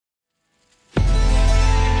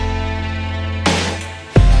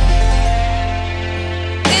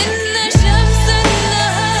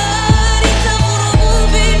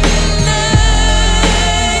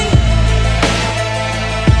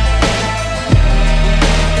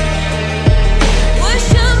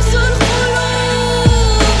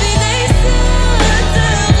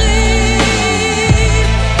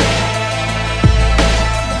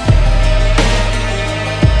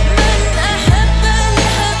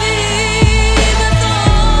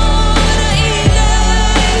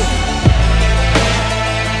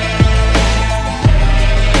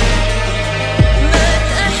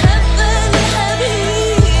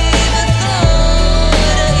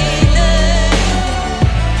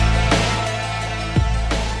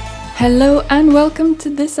Hello and welcome to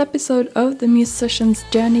this episode of the Musician's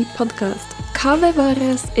Journey podcast. Kaveh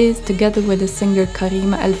Vares is, together with the singer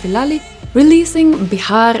Karima El Filali, releasing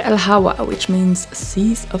Bihar El Hawa, which means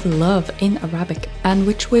Seas of Love in Arabic, and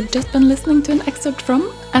which we've just been listening to an excerpt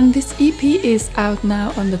from, and this EP is out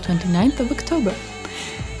now on the 29th of October.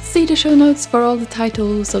 See the show notes for all the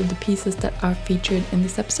titles of the pieces that are featured in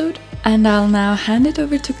this episode, and I'll now hand it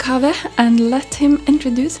over to Kaveh and let him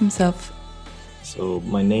introduce himself. So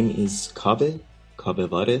my name is Kaveh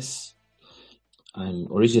Vares. I'm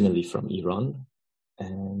originally from Iran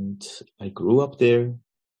and I grew up there,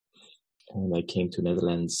 and I came to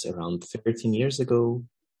Netherlands around 13 years ago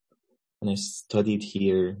and I studied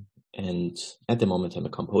here, and at the moment I'm a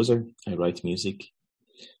composer. I write music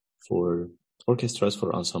for orchestras,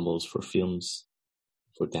 for ensembles, for films,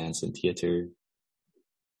 for dance and theater,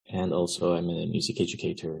 and also I'm a music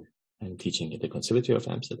educator. I'm teaching at the Conservatory of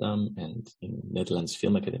Amsterdam and in Netherlands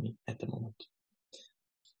Film Academy at the moment.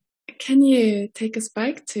 Can you take us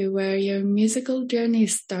back to where your musical journey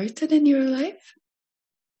started in your life?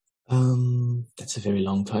 That's a very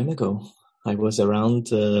long time ago. I was around,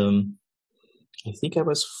 I think I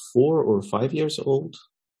was 4 or 5 years old,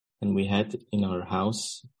 and we had in our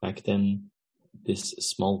house back then this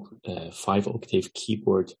small 5-octave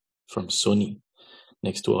keyboard from Sony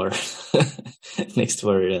next to our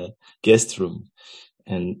guest room.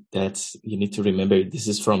 And that's, you need to remember, this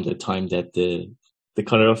is from the time that the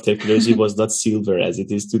color of technology was not silver as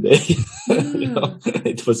it is today.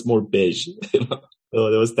 It was more beige. So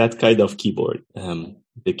there was that kind of keyboard.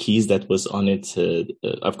 The keys that was on it,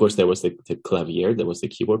 of course there was the clavier, there was the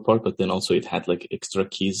keyboard part, but then also it had like extra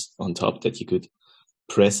keys on top that you could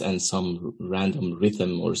press and some random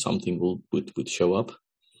rhythm or something would show up.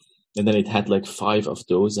 And then it had like 5 of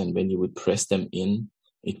those, and when you would press them in,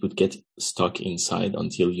 it would get stuck inside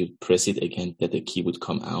until you press it again, that the key would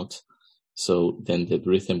come out. So then the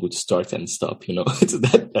rhythm would start and stop, It's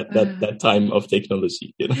that time of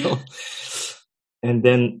technology, And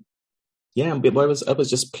then, I was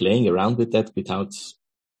just playing around with that without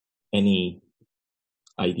any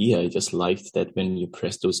idea. I just liked that when you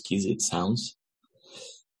press those keys, it sounds.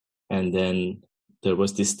 And then there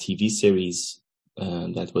was this TV series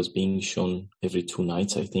that was being shown every 2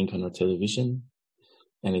 nights, I think, on our television.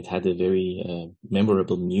 And it had a very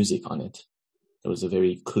memorable music on it. There was a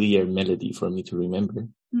very clear melody for me to remember.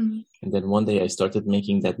 Mm. And then one day I started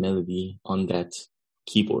making that melody on that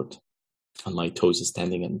keyboard, on my toes,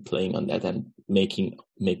 standing and playing on that and remaking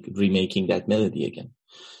that melody again.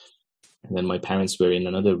 And then my parents were in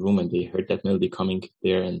another room and they heard that melody coming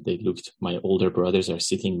there, and they looked, my older brothers are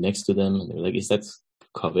sitting next to them, and they're like, is that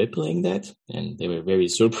Kaveh playing that? And they were very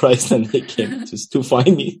surprised, and they came to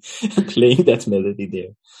find me playing that melody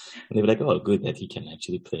there. And they were like, oh, good that he can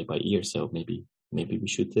actually play by ear, so maybe we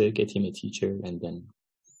should get him a teacher. And then,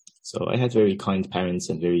 so I had very kind parents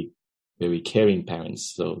and very, very caring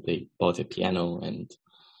parents. So they bought a piano, and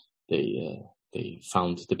they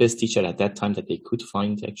found the best teacher at that time that they could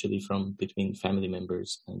find, actually, from between family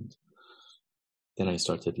members. And then I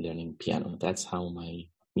started learning piano. That's how my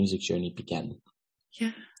music journey began.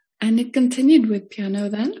 Yeah. And it continued with piano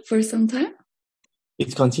then for some time?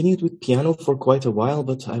 It continued with piano for quite a while,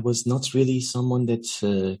 but I was not really someone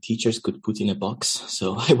that teachers could put in a box.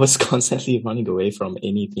 So I was constantly running away from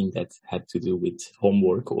anything that had to do with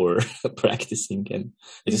homework or practicing. And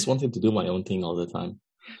I just wanted to do my own thing all the time.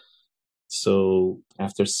 So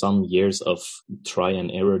after some years of try and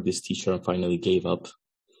error, this teacher finally gave up.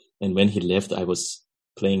 And when he left, I was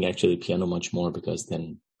playing actually piano much more, because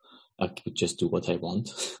then I could just do what I want.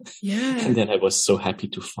 Yeah. And then I was so happy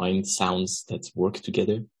to find sounds that work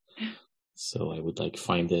together. So I would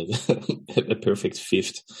find a perfect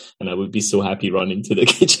fifth, and I would be so happy running to the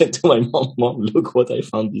kitchen to my mom, look what I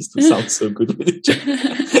found, these two sound so good with each other.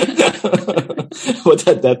 But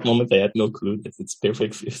at that moment I had no clue that it's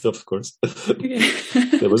perfect fifth, of course.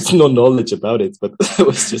 There was no knowledge about it, but I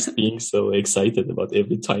was just being so excited about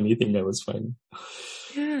every tiny thing I was finding.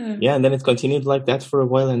 Yeah, and then it continued like that for a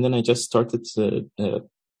while, and then I just started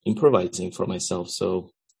improvising for myself.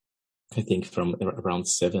 So I think from around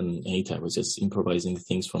 7, 8, I was just improvising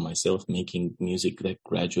things for myself, making music that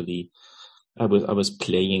gradually I was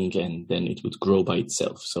playing, and then it would grow by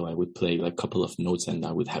itself. So I would play like a couple of notes and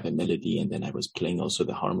I would have a melody, and then I was playing also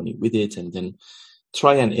the harmony with it, and then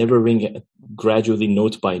try and erroring, gradually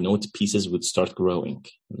note by note, pieces would start growing,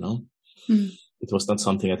 It was not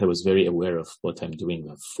something that I was very aware of what I'm doing,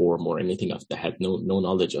 a form or anything of that. I had no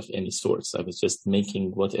knowledge of any sorts. I was just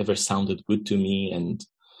making whatever sounded good to me and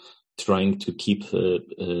trying to keep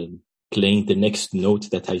playing the next note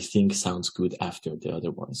that I think sounds good after the other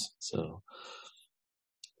ones. So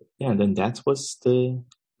and then that was the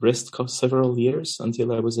rest of several years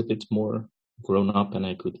until I was a bit more grown up and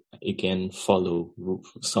I could again follow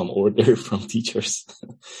some order from teachers.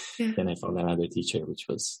 Yeah. Then I found another teacher, which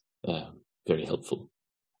was very helpful.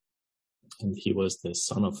 And he was the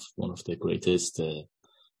son of one of the greatest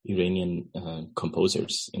Iranian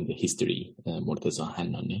composers in the history, Murtaza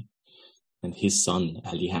Hannaneh. And his son,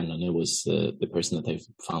 Ali Hannaneh, was the person that I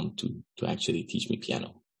found to actually teach me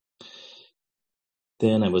piano.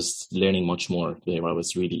 Then I was learning much more where I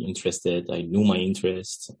was really interested. I knew my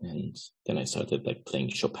interest, and then I started like playing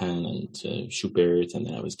Chopin and Schubert, and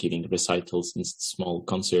then I was giving recitals in small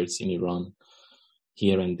concerts in Iran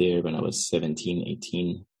here and there when I was 17,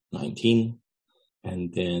 18, 19.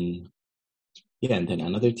 And then, and then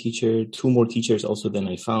another teacher, two more teachers also then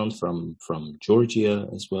I found from Georgia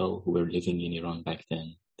as well, who were living in Iran back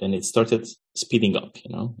then. Then it started speeding up,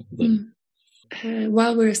 Then,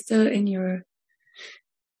 while we're still in your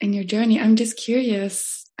journey, I'm just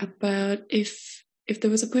curious about if there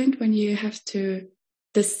was a point when you have to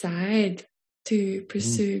decide to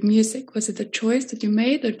pursue music. Was it a choice that you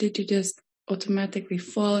made, or did you just automatically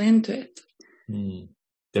fall into it?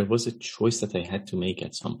 There was a choice that I had to make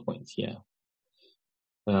at some point. Yeah.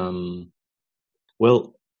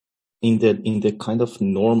 Well, in the kind of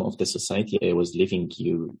norm of the society I was living,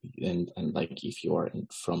 and like if you are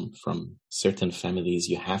from certain families,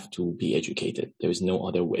 you have to be educated. There is no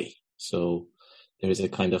other way. So there is a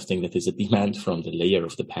kind of thing that is a demand from the layer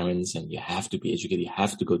of the parents, and you have to be educated. You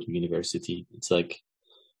have to go to university. It's like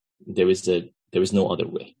there is no other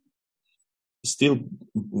way. Still,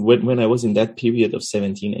 when I was in that period of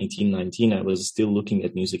 17, 18, 19, I was still looking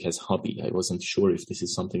at music as hobby. I wasn't sure if this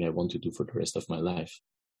is something I want to do for the rest of my life.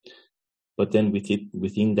 But then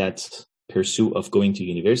within that pursuit of going to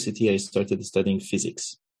university, I started studying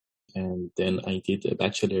physics. And then I did a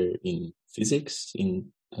bachelor in physics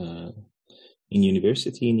in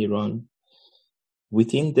university in Iran.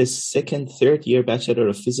 Within the third year bachelor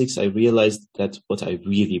of physics, I realized that what I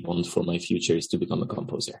really want for my future is to become a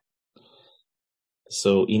composer.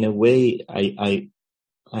 So in a way,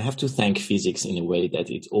 I have to thank physics in a way that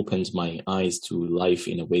it opened my eyes to life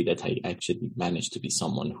in a way that I actually managed to be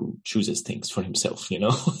someone who chooses things for himself,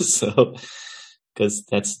 So, because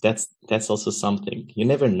that's also something. You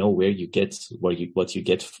never know where you get what you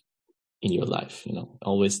get in your life,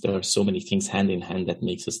 Always there are so many things hand in hand that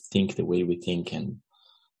makes us think the way we think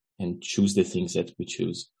and choose the things that we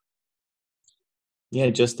choose. Yeah,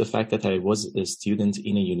 just the fact that I was a student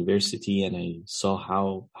in a university and I saw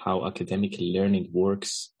how academic learning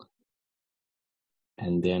works,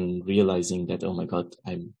 and then realizing that, oh my God,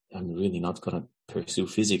 I'm really not gonna pursue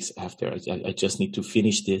physics after. I just need to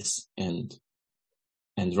finish this and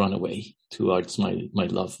run away towards my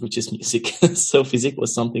love, which is music. So physics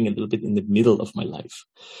was something a little bit in the middle of my life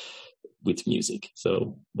with music.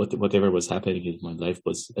 So whatever was happening in my life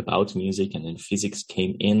was about music, and then physics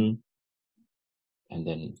came in and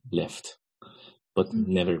then left, but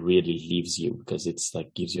never really leaves you, because it's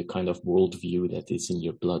like gives you a kind of worldview that is in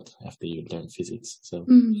your blood after you learn physics. So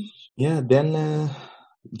then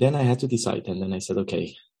I had to decide, and then I said,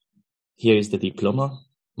 okay, here is the diploma,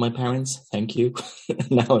 my parents, thank you.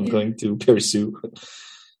 Now I'm going to pursue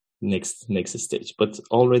next stage. But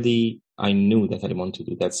already I knew that I want to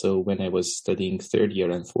do that. So when I was studying third year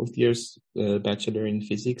and fourth years bachelor in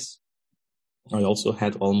physics, I also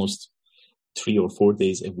had almost 3 or 4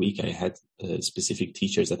 days a week. I had specific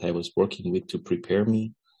teachers that I was working with to prepare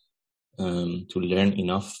me to learn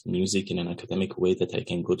enough music in an academic way that I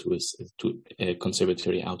can go to a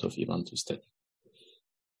conservatory out of Iran to study.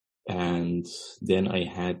 And then I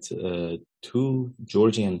had 2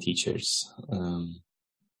 Georgian teachers.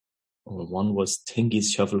 One was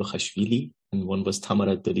Tengiz Shavlokhashvili and one was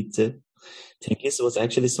Tamara Doritze. Tengiz was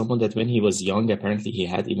actually someone that when he was young, apparently he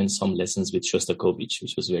had even some lessons with Shostakovich,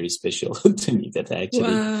 which was very special to me, that I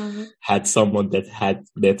actually had someone that had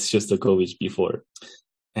met Shostakovich before.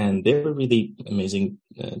 And they were really amazing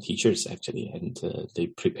teachers, actually, and they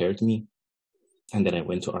prepared me. And then I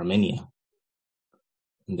went to Armenia.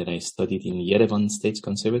 And then I studied in Yerevan State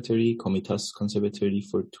Conservatory, Komitas Conservatory,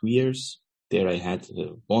 for 2 years. There I had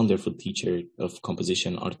a wonderful teacher of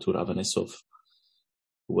composition, Artur Avanesov,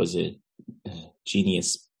 who was a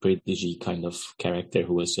genius, prodigy kind of character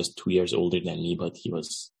who was just 2 years older than me, but he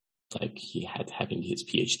was like, he had having his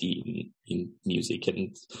PhD in music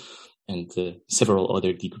and several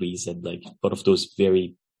other degrees, and like one of those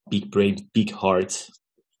very big brain, big heart,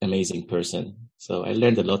 amazing person. So I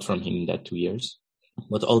learned a lot from him in that 2 years.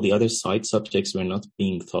 But all the other side subjects were not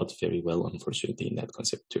being taught very well, unfortunately, in that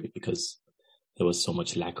conservatory, because there was so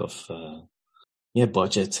much lack of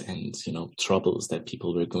budget and, troubles that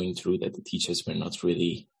people were going through, that the teachers were not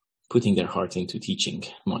really putting their heart into teaching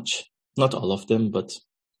much. Not all of them, but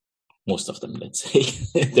most of them, let's say.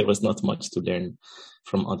 There was not much to learn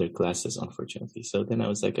from other classes, unfortunately. So then I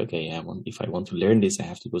was like, okay, if I want to learn this, I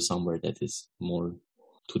have to go somewhere that is more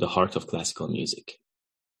to the heart of classical music.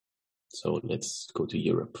 So let's go to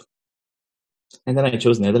Europe. And then I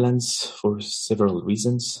chose Netherlands for several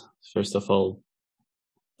reasons. First of all,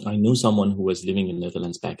 I knew someone who was living in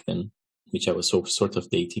Netherlands back then, which I was sort of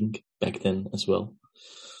dating back then as well.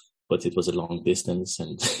 But it was a long distance,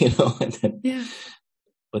 and and then,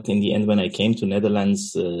 But in the end, when I came to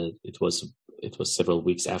Netherlands, it was several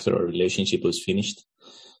weeks after our relationship was finished.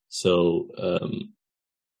 So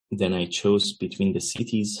then I chose between the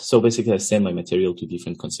cities. So basically, I sent my material to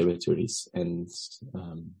different conservatories, and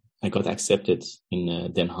I got accepted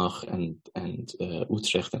in Den Haag and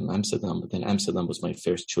Utrecht and Amsterdam. But then Amsterdam was my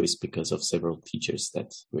first choice because of several teachers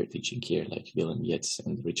that were teaching here, like Willem Jetz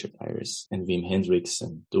and Richard Iris and Wim Hendricks.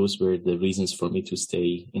 And those were the reasons for me to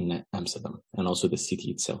stay in Amsterdam, and also the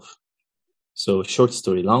city itself. So short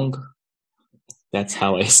story long, that's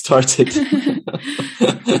how I started.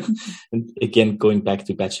 And again, going back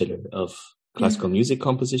to Bachelor of Classical Music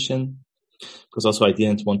Composition, because also I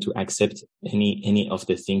didn't want to accept any of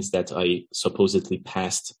the things that I supposedly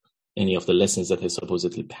passed, any of the lessons that I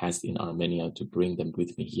supposedly passed in Armenia, to bring them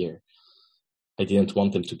with me here. I didn't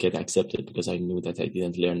want them to get accepted because I knew that I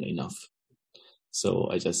didn't learn enough. So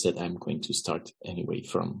I just said, I'm going to start anyway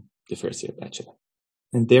from the first year Bachelor.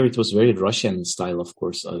 And there it was very Russian style, of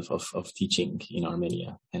course, of teaching in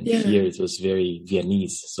Armenia. And here it was very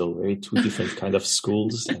Viennese, so very two different kind of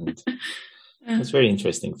schools. And it was very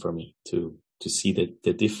interesting for me to see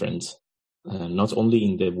the difference, not only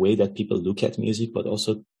in the way that people look at music, but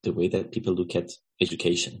also the way that people look at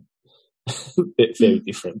education. Very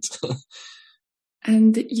different.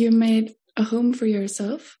 And you made a home for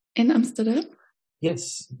yourself in Amsterdam?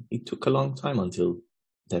 Yes, it took a long time until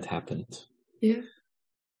that happened. Yeah.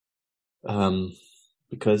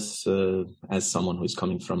 Because as someone who is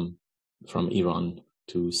coming from Iran,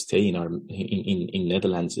 to stay in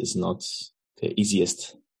Netherlands is not the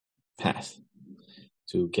easiest path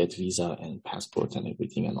to get visa and passport and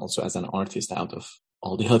everything. And also as an artist, out of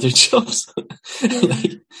all the other jobs,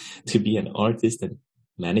 like, to be an artist and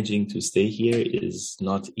managing to stay here is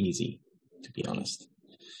not easy, to be honest.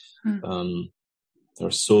 There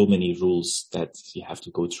are so many rules that you have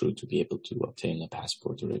to go through to be able to obtain a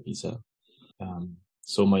passport or a visa.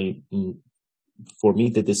 So for me,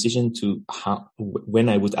 the decision when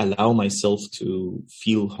I would allow myself to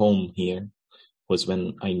feel home here was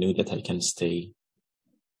when I knew that I can stay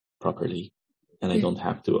properly and I don't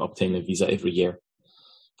have to obtain a visa every year.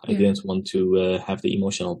 I didn't want to have the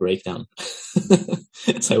emotional breakdown.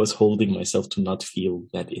 So I was holding myself to not feel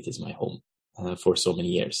that it is my home for so many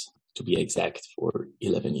years, to be exact, for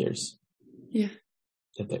 11 years. Yeah.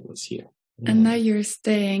 That I was here. And now you're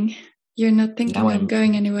staying. You're not thinking of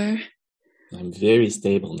going anywhere. I'm very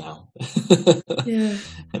stable now. Yeah.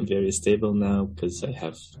 I'm very stable now because I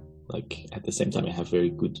have, at the same time, I have very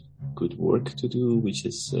good work to do, which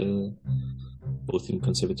is both in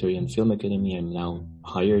Conservatory and Film Academy. I'm now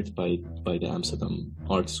hired by the Amsterdam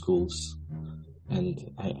art schools,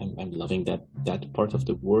 and I'm loving that part of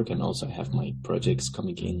the work. And also I have my projects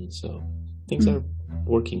coming in, so things are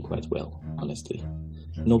working quite well, honestly.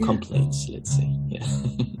 No complaints, let's say. Yeah.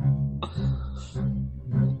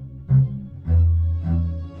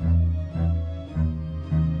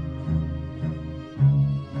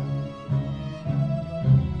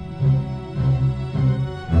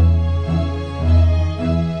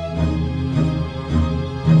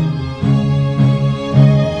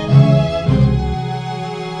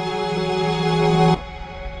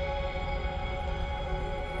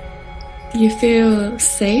 Do you feel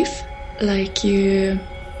safe? Like you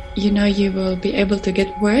know you will be able to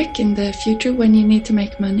get work in the future when you need to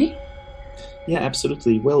make money? Yeah,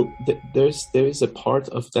 absolutely. Well, there is a part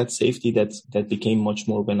of that safety that became much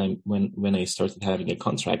more when I started having a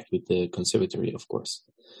contract with the conservatory, of course.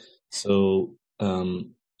 So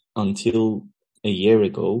until a year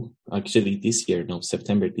ago, actually this year,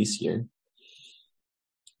 September this year,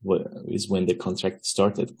 is when the contract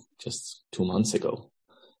started, just 2 months ago.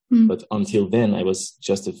 But until then, I was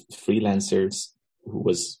just a freelancer who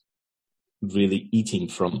was really eating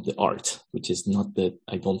from the art, which is not that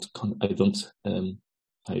I don't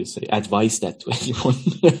advise that to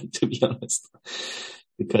anyone, to be honest,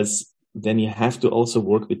 because then you have to also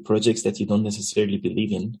work with projects that you don't necessarily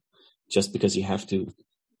believe in, just because you have to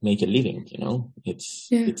make a living. It's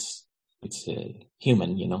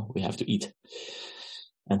human. We have to eat.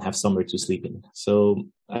 and have somewhere to sleep in. So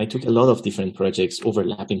I took a lot of different projects,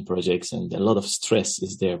 overlapping projects, and a lot of stress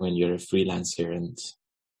is there when you're a freelancer, and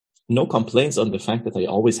no complaints on the fact that I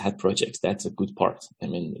always had projects. That's a good part. I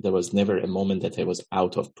mean, there was never a moment that I was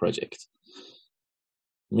out of project.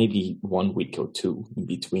 Maybe 1 week or two in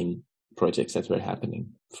between projects that were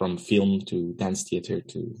happening, from film to dance theater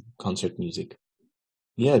to concert music.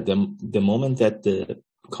 Yeah, the moment that the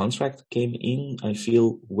contract came in, I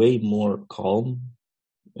feel way more calm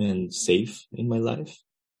and safe in my life,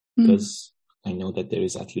 because I know that there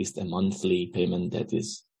is at least a monthly payment that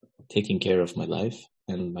is taking care of my life,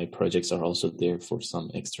 and my projects are also there for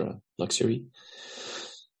some extra luxury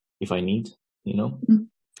if I need,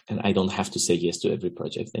 and I don't have to say yes to every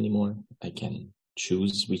project anymore. I can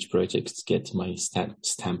choose which projects get my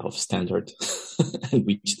stamp of standard and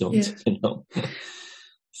which don't,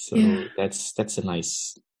 So that's a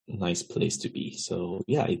nice place to be. So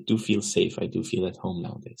yeah, I do feel safe. I do feel at home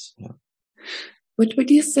nowadays. Yeah. What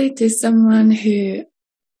would you say to someone who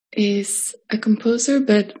is a composer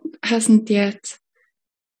but hasn't yet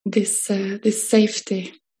this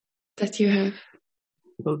safety that you have?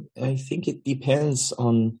 Well, I think it depends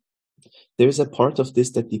on. There's a part of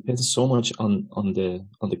this that depends so much on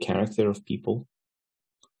the character of people,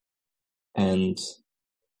 and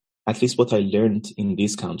at least what I learned in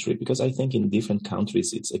this country, because I think in different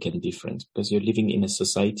countries it's again different, because you're living in a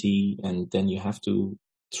society and then you have to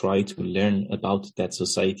try to learn about that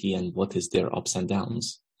society and what is their ups and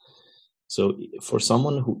downs. So for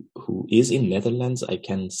someone who is in Netherlands, I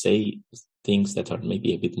can say things that are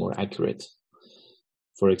maybe a bit more accurate.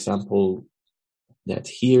 For example, that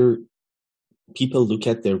here people look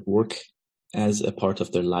at their work as a part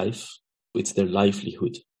of their life. It's their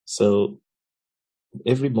livelihood. So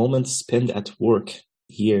every moment spent at work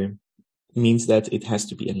here means that it has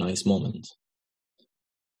to be a nice moment.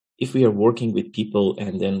 If we are working with people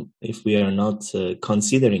and then if we are not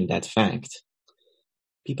considering that fact,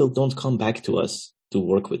 people don't come back to us to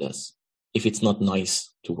work with us if it's not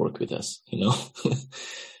nice to work with us,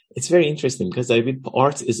 It's very interesting because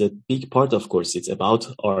art is a big part, of course. It's about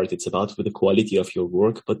art. It's about the quality of your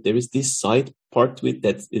work. But there is this side part to it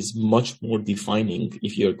that is much more defining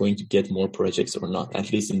if you're going to get more projects or not,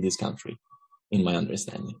 at least in this country, in my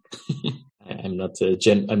understanding. I'm not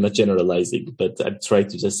generalizing, but I'm trying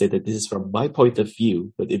to just say that this is from my point of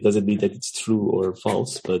view, but it doesn't mean that it's true or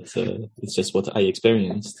false, but it's just what I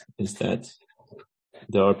experienced is that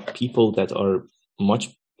there are people that are much,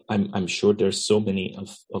 I'm sure there's so many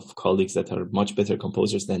of colleagues that are much better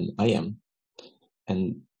composers than I am,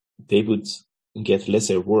 and they would get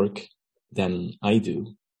lesser work than I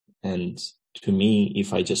do. And to me,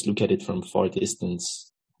 if I just look at it from far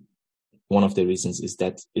distance, one of the reasons is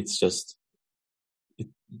that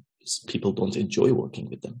people don't enjoy working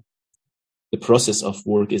with them. The process of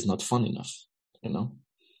work is not fun enough,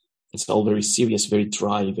 It's all very serious, very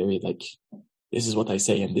dry, very like, this is what I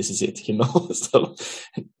say and this is it, So,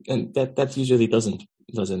 and that usually doesn't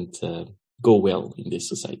go well in this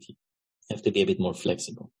society. You have to be a bit more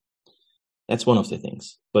flexible. That's one of the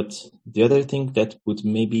things. But the other thing that would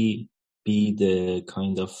maybe be the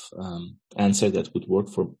kind of answer that would work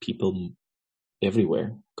for people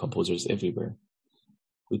everywhere, composers everywhere,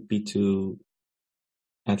 would be to,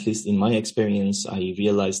 at least in my experience, I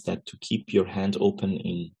realized that to keep your hand open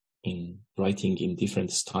in writing in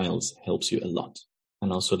different styles helps you a lot.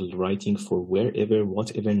 And also writing for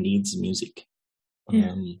whatever needs music.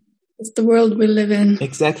 Yeah. It's the world we live in.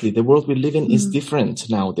 Exactly. The world we live in is different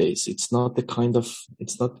nowadays. It's not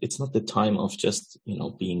it's not the time of just,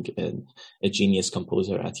 being a genius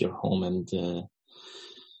composer at your home and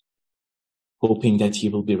hoping that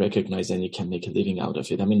you will be recognized and you can make a living out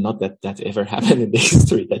of it. I mean, not that ever happened in the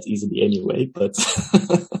history that easily anyway, but,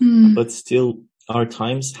 but still our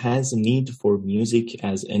times has a need for music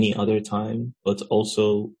as any other time, but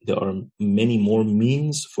also there are many more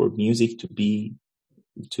means for music to be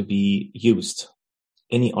used.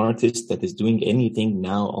 Any artist that is doing anything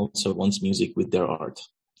now also wants music with their art,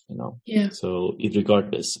 Yeah. So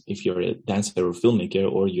regardless if you're a dancer or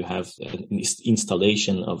filmmaker, or you have an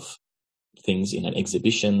installation of things in an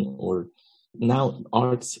exhibition, or now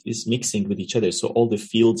art is mixing with each other. So all the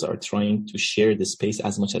fields are trying to share the space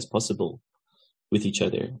as much as possible with each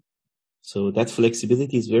other. So that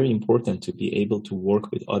flexibility is very important to be able to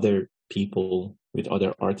work with other people, with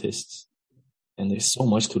other artists. And there's so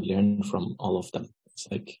much to learn from all of them. It's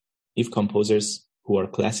like if composers who are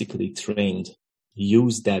classically trained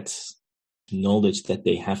use that knowledge that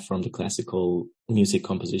they have from the classical music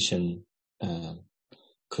composition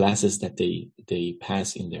classes that they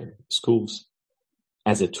pass in their schools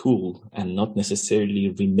as a tool, and not necessarily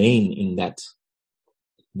remain in that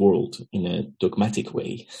world in a dogmatic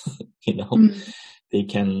way. They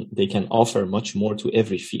can offer much more to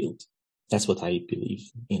every field. That's what I believe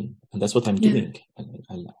in, and that's what I'm doing.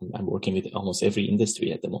 I'm working with almost every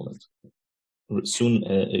industry at the moment. Soon,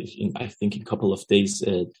 I think in a couple of days,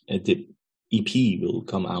 the EP will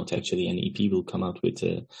come out. Actually, an EP will come out with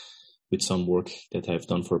some work that I've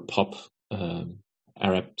done for pop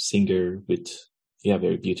Arab singer with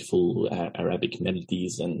very beautiful Arabic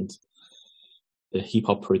melodies, and a hip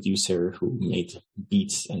hop producer who made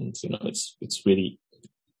beats, and it's really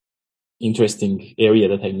interesting area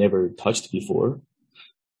that I never touched before.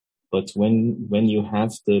 But when you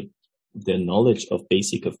have the knowledge of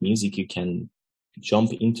basic of music, you can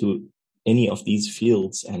jump into any of these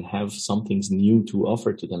fields and have something new to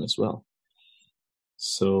offer to them as well.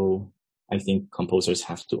 So I think composers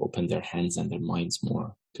have to open their hands and their minds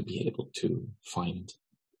more to be able to find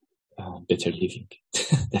better living.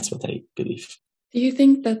 That's what I believe. Do you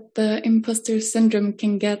think that the imposter syndrome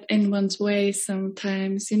can get in one's way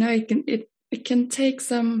sometimes? It can take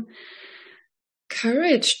some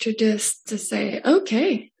courage to say,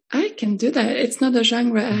 okay, I can do that. It's not a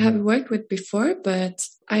genre I have worked with before, but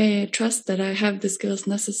I trust that I have the skills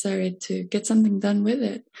necessary to get something done with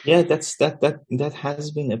it. Yeah, that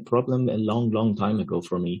has been a problem a long time ago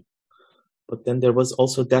for me. But then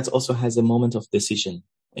that also has a moment of decision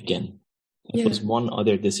again. It was one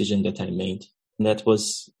other decision that I made. And that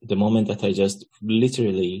was the moment that I just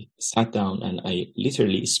literally sat down and I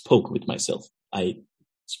literally spoke with myself. I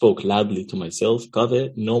spoke loudly to myself,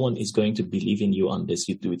 Kaveh, no one is going to believe in you unless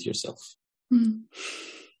you do it yourself.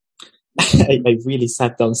 I really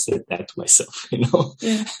sat down, said that to myself,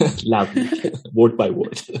 loudly, word by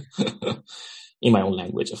word, in my own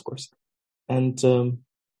language, of course. And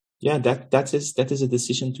that is a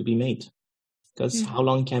decision to be made. Because how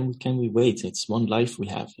long can we wait? It's one life we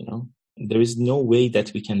have, There is no way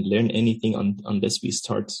that we can learn anything unless we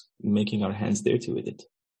start making our hands dirty with it.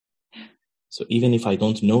 So even if I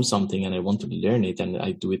don't know something and I want to learn it and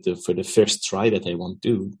I do it for the first try that I want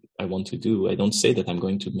to do, I don't say that I'm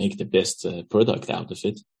going to make the best product out of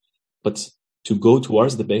it. But to go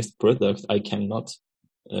towards the best product, I cannot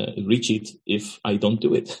reach it if I don't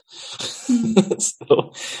do it.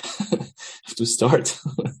 So I have to start.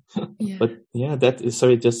 But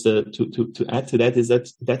to add to that is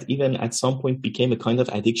that even at some point became a kind of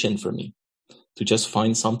addiction for me, to just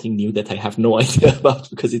find something new that I have no idea about,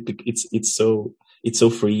 because it's so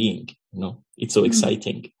freeing, it's so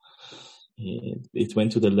exciting. It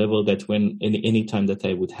went to the level that when any time that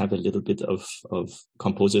I would have a little bit of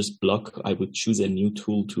composer's block, I would choose a new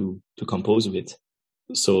tool to compose with.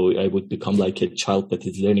 So I would become like a child that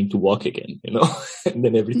is learning to walk again, and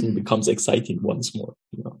then everything becomes exciting once more,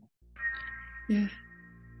 Yeah.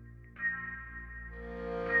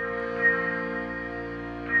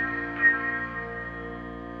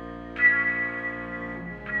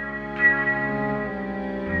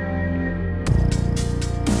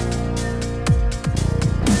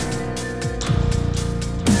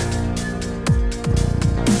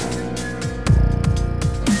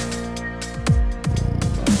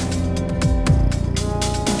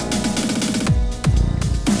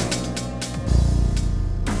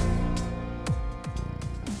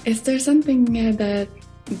 Is there something that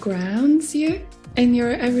grounds you in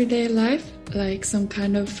your everyday life, like some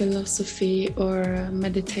kind of philosophy or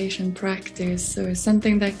meditation practice, or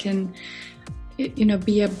something that can,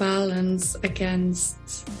 be a balance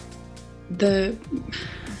against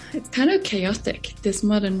it's kind of chaotic, this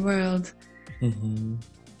modern world?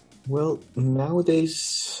 Well,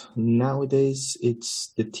 nowadays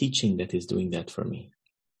it's the teaching that is doing that for me.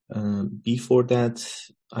 Before that,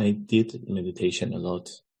 I did meditation a lot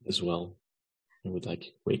as well. I would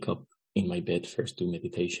wake up in my bed, first do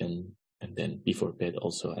meditation, and then before bed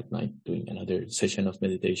also at night doing another session of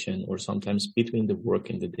meditation, or sometimes between the work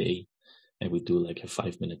and the day, I would do a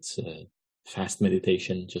 5 minutes fast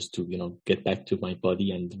meditation just to, get back to my body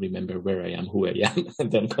and remember where I am, who I am,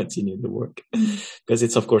 and then continue the work. Because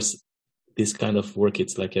it's, of course, this kind of work,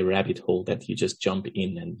 it's like a rabbit hole that you just jump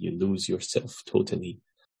in and you lose yourself totally.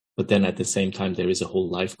 But then at the same time, there is a whole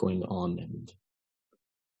life going on,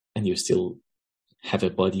 and you still have a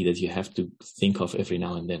body that you have to think of every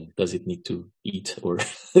now and then. Does it need to eat, or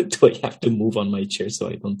do I have to move on my chair so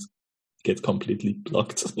I don't get completely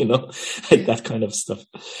blocked, that kind of stuff.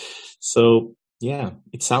 So yeah,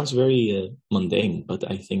 it sounds very mundane, but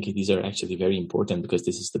I think these are actually very important, because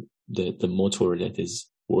this is the motor that is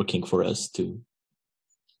working for us to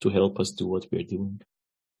help us do what we're doing.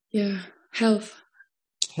 Yeah, health,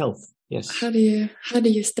 yes. How do you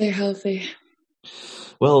stay healthy?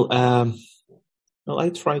 Well, I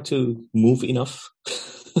try to move enough.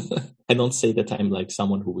 I don't say that I'm like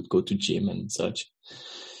someone who would go to gym and such.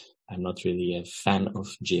 I'm not really a fan of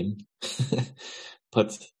gym,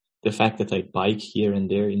 but the fact that I bike here and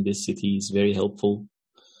there in this city is very helpful.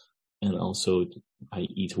 And also I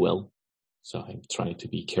eat well. So I try to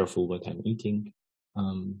be careful what I'm eating.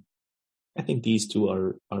 I think these two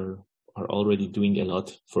are already doing a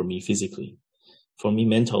lot for me physically. For me,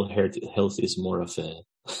 mental health is more of a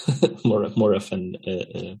more of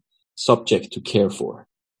an subject to care for.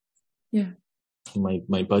 Yeah,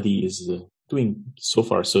 my body is doing so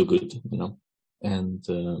far so good, and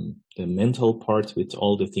the mental part with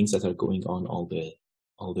all the things that are going on,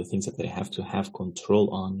 all the things that I have to have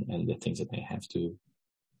control on, and the things that I have to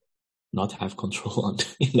not have control on,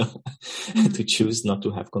 to choose not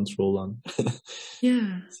to have control on.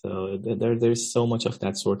 Yeah. So there's so much of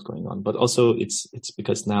that sort going on, but also it's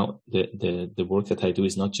because now the work that I do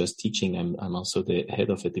is not just teaching. I'm also the head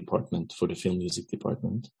of a department for the film music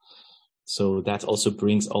department. So that also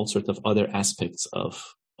brings all sorts of other aspects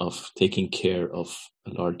of taking care of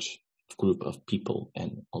a large group of people,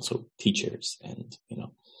 and also teachers, and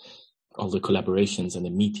all the collaborations and the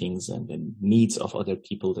meetings and the needs of other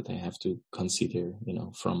people that I have to consider,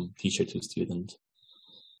 from teacher to student.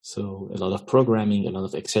 So a lot of programming, a lot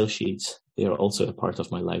of Excel sheets, they are also a part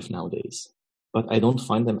of my life nowadays. But I don't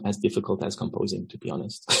find them as difficult as composing, to be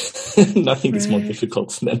honest. Nothing is more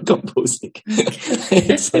difficult than composing.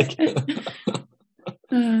 It's like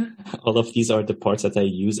all of these are the parts that I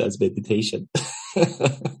use as meditation.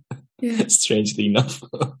 Strangely enough.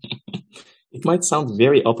 It might sound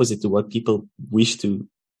very opposite to what people wish to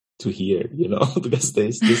hear, because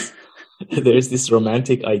there's this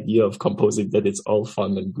romantic idea of composing that it's all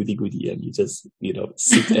fun and goody, and you just,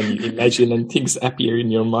 sit and you imagine and things appear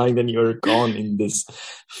in your mind and you're gone in this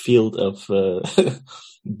field of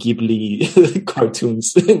Ghibli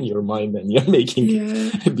cartoons in your mind, and you're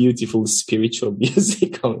making beautiful spiritual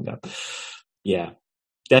music coming up. Yeah,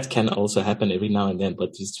 that can also happen every now and then, but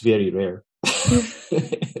it's very rare.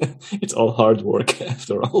 It's all hard work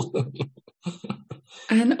after all.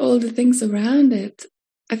 And all the things around it.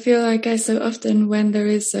 I feel like I so often, when there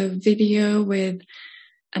is a video with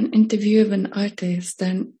an interview of an artist,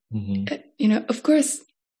 and of course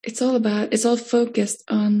it's all focused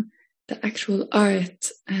on the actual art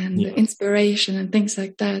and the inspiration and things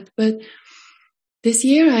like that. But this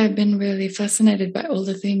year I've been really fascinated by all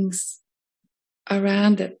the things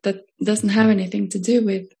around it that doesn't have anything to do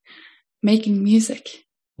with making music,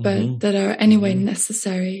 but that are anyway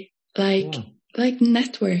necessary, like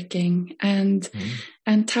networking and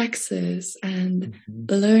taxes and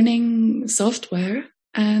learning software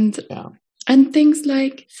and things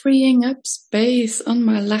like freeing up space on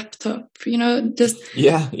my laptop. There are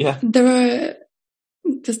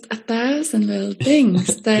just 1,000 little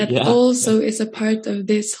things that also is a part of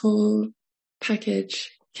this whole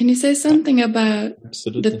package. Can you say something about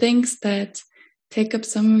the things that take up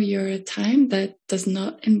some of your time that does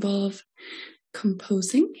not involve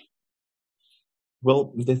composing?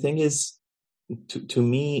 Well, the thing is, to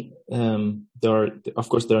me, there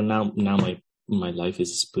are now my life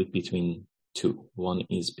is split between two. One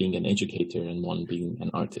is being an educator and one being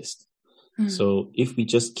an artist. So if we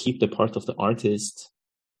just keep the part of the artist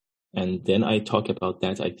and then I talk about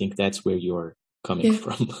that, I think that's where you're coming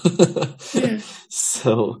from.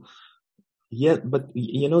 So but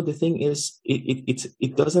the thing is,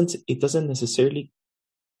 it doesn't necessarily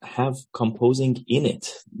have composing in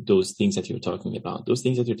it. Those things that you're talking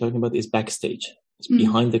about is backstage. It's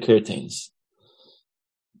behind the curtains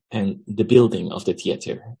and the building of the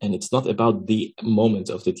theater. And it's not about the moment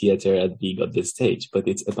of the theater at being on the stage, but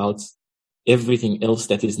it's about everything else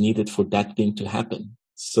that is needed for that thing to happen.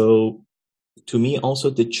 So to me, also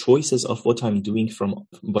the choices of what I'm doing, from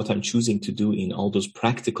what I'm choosing to do in all those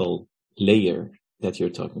practical layer that you're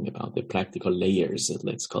talking about, the practical layers,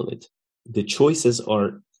 let's call it, the choices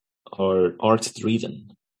are art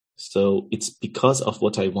driven. So it's because of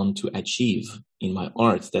what I want to achieve in my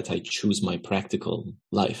art that I choose my practical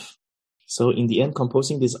life. So in the end,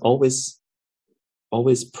 composing is always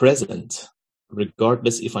present,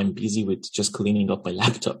 regardless if I'm busy with just cleaning up my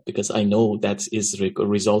laptop, because I know that is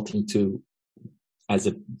resulting to as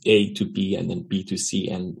A to B and then B to C.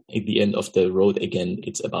 And at the end of the road, again,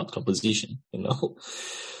 it's about composition,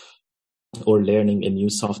 or learning a new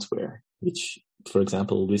software, which, for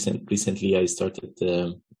example, recently I started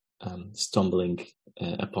stumbling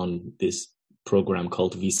upon this program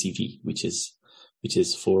called VCV, which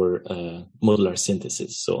is for modular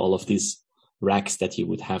synthesis. So all of these racks that you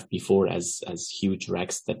would have before as huge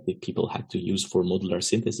racks that the people had to use for modular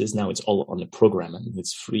synthesis. Now it's all on a program and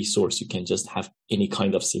it's free source. You can just have any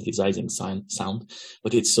kind of synthesizing sound,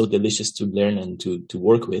 but it's so delicious to learn and to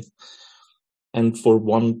work with. And for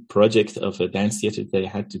one project of a dance theater that I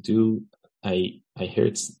had to do, I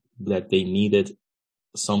heard that they needed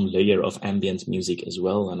some layer of ambient music as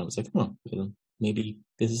well. And I was like, maybe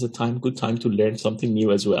this is a good time to learn something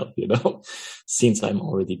new as well, since I'm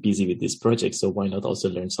already busy with this project. So why not also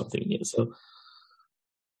learn something new? So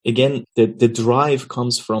again, the drive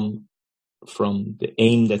comes from the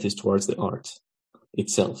aim that is towards the art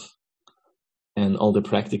itself. And all the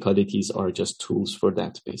practicalities are just tools for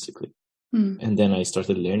that, basically. And then I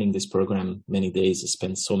started learning this program many days,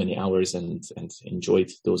 spent so many hours and enjoyed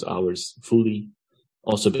those hours fully.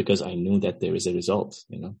 Also because I knew that there is a result,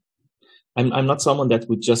 I'm not someone that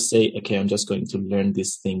would just say, okay, I'm just going to learn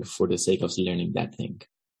this thing for the sake of learning that thing.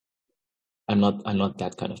 I'm not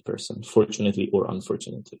that kind of person, fortunately or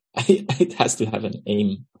unfortunately. It has to have an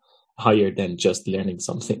aim higher than just learning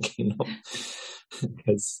something,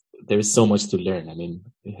 because there is so much to learn. I mean,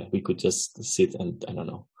 we could just sit and, I don't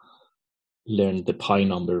know, learn the pi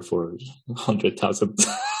number for 100,000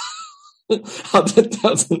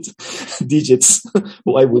 digits.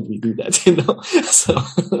 Why would we do that? So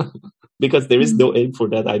because there is no aim for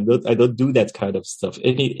that. I don't do that kind of stuff.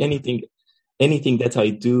 Anything that I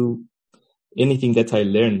do, anything that I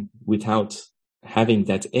learn without having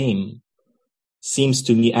that aim seems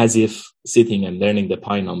to me as if sitting and learning the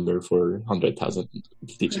pi number for 100,000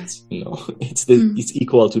 digits. It's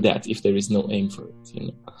equal to that if there is no aim for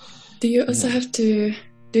it. Do you also have to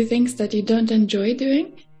do things that you don't enjoy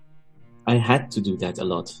doing? I had to do that a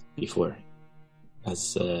lot before,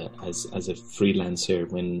 as a freelancer.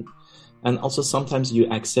 And also sometimes you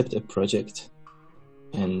accept a project,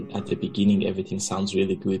 and at the beginning everything sounds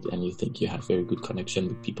really good, and you think you have very good connection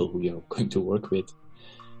with people who you're going to work with,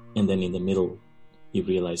 and then in the middle you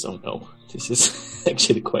realize, oh no, this is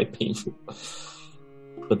actually quite painful.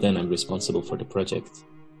 But then I'm responsible for the project,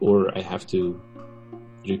 or I have to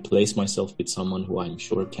replace myself with someone who I'm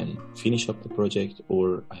sure can finish up the project,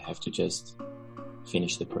 or I have to just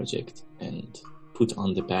finish the project and put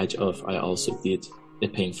on the badge of I also did a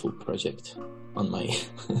painful project on my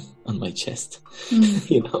on my chest,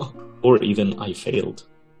 or even I failed,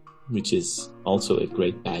 which is also a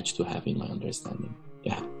great badge to have in my understanding.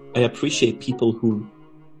 I appreciate people who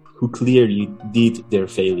clearly did their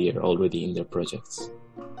failure already in their projects.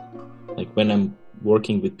 Like when I'm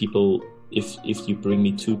working with people, if you bring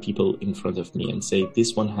me two people in front of me and say,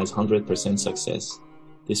 this one has 100% success,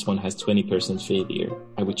 this one has 20% failure,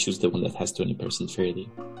 I would choose the one that has 20% failure.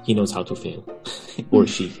 He knows how to fail. Or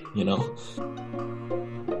she,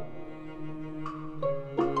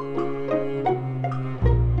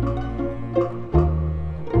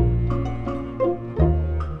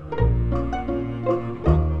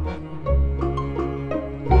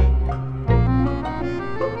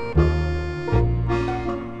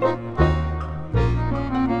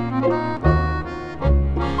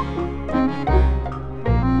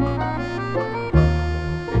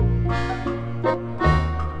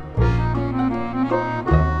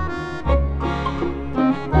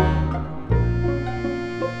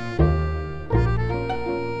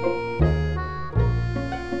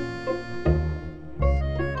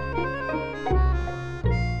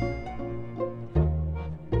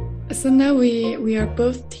 So now we are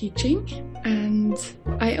both teaching, and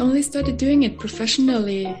I only started doing it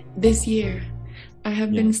professionally this year. I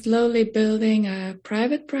have been slowly building a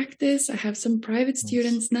private practice. I have some private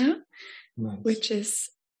students now, which is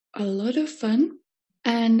a lot of fun.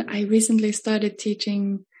 And I recently started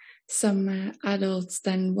teaching some adults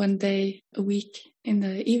then 1 day a week in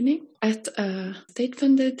the evening at a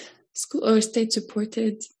state-funded school or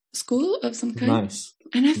state-supported school of some kind. Nice.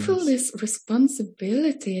 And I feel this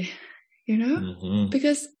responsibility,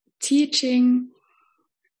 because teaching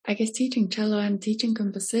cello and teaching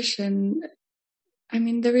composition, I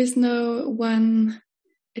mean, there is no one,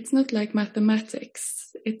 it's not like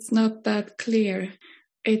mathematics. It's not that clear.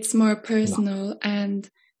 It's more personal. And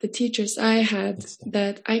the teachers I had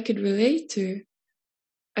that I could relate to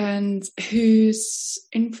and whose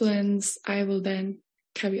influence I will then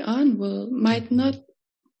carry on might not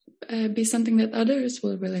be something that others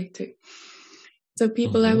will relate to. So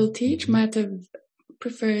people I will teach might have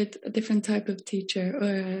preferred a different type of teacher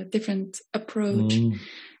or a different approach.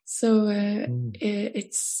 So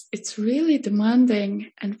it's really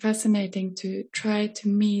demanding and fascinating to try to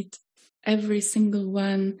meet every single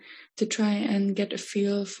one, to try and get a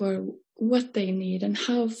feel for what they need and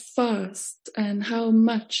how fast and how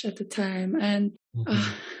much at a time. And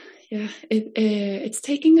Yeah, it's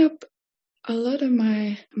taking up a lot of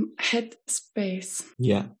my head space.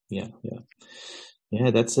 Yeah.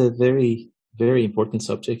 That's a very, very important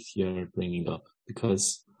subject you're bringing up,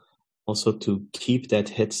 because also to keep that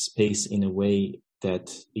head space in a way that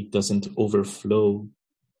it doesn't overflow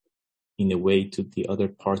in a way to the other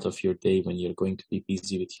part of your day when you're going to be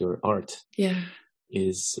busy with your art. Yeah.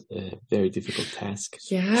 Is a very difficult task.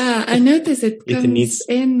 Yeah, I notice it comes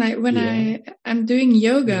in like when yeah. I'm doing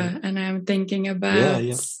yoga and I'm thinking about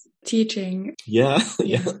teaching. Yeah.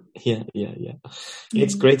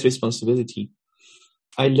 It's great responsibility.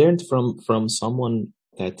 I learned from someone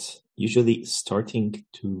that usually starting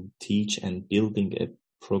to teach and building a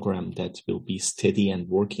program that will be steady and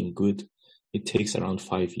working good, it takes around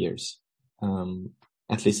 5 years.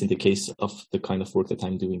 At least in the case of the kind of work that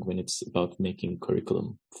I'm doing when it's about making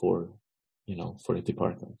curriculum for a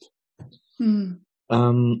department.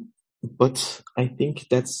 But I think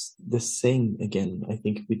that's the same again. I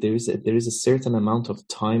think there is a certain amount of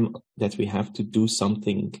time that we have to do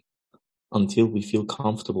something until we feel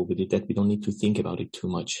comfortable with it, that we don't need to think about it too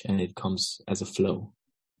much and it comes as a flow.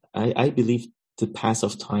 I believe the pass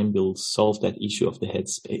of time will solve that issue of the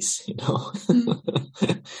headspace,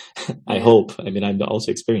 I hope. I mean, I'm also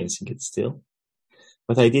experiencing it still.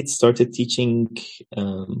 But I did started teaching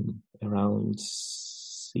around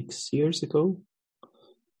 6 years ago.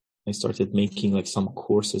 I started making like some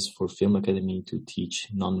courses for Film Academy to teach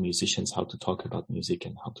non-musicians how to talk about music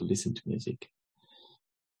and how to listen to music.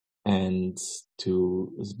 And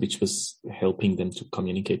which was helping them to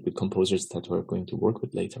communicate with composers that we're going to work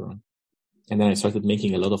with later on. And then I started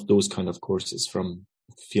making a lot of those kind of courses, from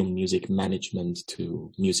film music management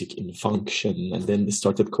to music in function. And then they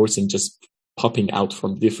started coursing just popping out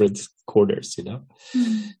from different corners,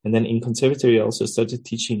 And then in conservatory, I also started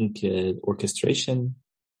teaching orchestration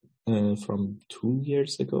from 2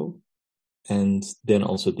 years ago. And then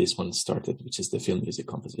also this one started, which is the film music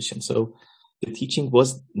composition. So the teaching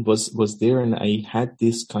was there, and I had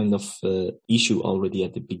this kind of issue already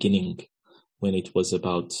at the beginning when it was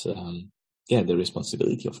about the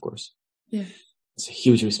responsibility, of course. Yeah, it's a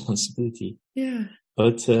huge responsibility. Yeah,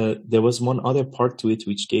 but there was one other part to it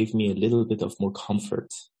which gave me a little bit of more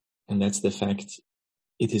comfort, and that's the fact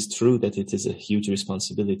it is true that it is a huge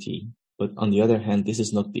responsibility, but on the other hand, this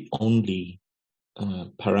is not the only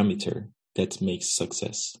parameter that makes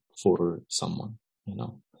success for someone.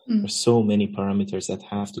 There's so many parameters that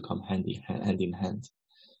have to come hand in hand.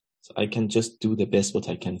 So I can just do the best what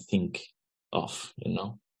I can think of,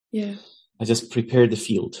 Yeah. I just prepare the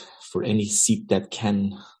field for any seed that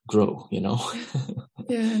can grow, Yeah,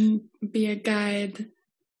 and be a guide.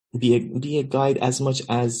 Be a guide as much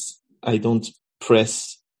as I don't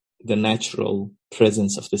press the natural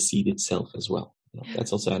presence of the seed itself as well.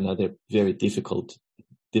 That's also another very difficult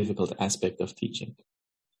aspect of teaching.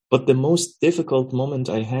 But the most difficult moment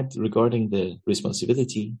I had regarding the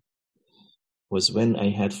responsibility was when I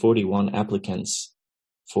had 41 applicants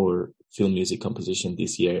for film music composition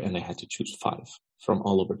this year, and I had to choose 5 from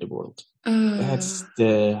all over the world. That's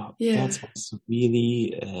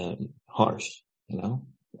really harsh,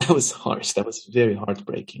 That was harsh. That was very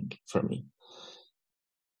heartbreaking for me,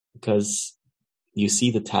 because you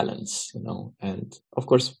see the talents, and of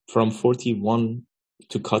course from 41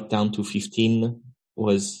 to cut down to 15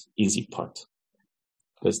 was easy part,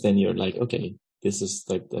 because then you're like, okay, this is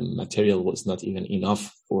like the material was not even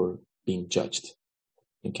enough for being judged.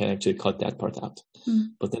 You can actually cut that part out.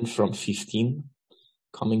 But then from 15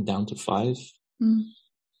 coming down to 5,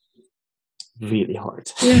 really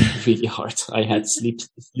hard. Really hard. I had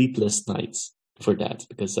sleepless nights for that,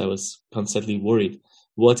 because I was constantly worried,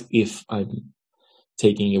 what if I'm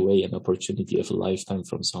taking away an opportunity of a lifetime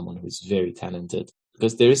from someone who is very talented?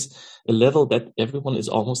 Because there is a level that everyone is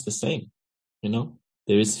almost the same,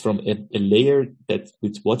 There is from a layer that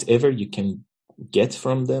with whatever you can get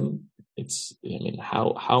from them, it's,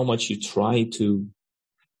 how much you try to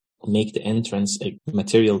make the entrance a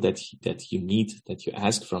material that you need, that you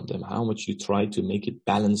ask from them, how much you try to make it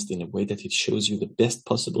balanced in a way that it shows you the best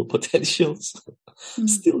possible potentials.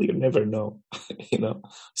 Still, you never know,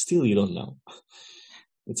 Still, you don't know.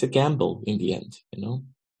 It's a gamble in the end,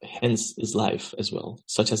 Hence is life as well,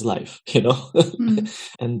 such as life,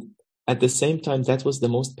 And at the same time, that was the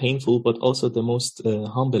most painful, but also the most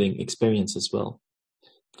humbling experience as well.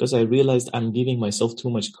 Because I realized I'm giving myself too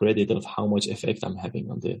much credit of how much effect I'm having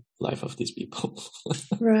on the life of these people.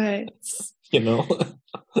 Right.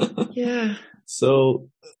 Yeah. So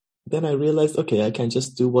then I realized, okay, I can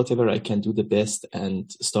just do whatever I can do the best and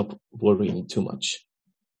stop worrying too much.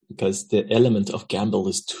 Because the element of gamble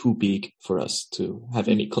is too big for us to have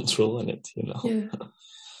any control on it, Yeah.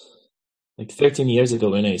 Like 13 years ago,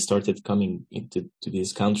 when I started coming into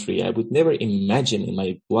this country, I would never imagine in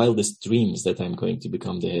my wildest dreams that I'm going to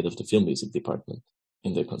become the head of the film music department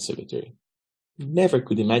in the conservatory. Never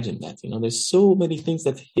could imagine that. There's so many things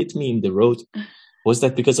that hit me in the road. Was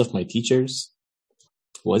that because of my teachers?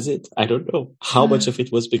 Was it? I don't know. How much of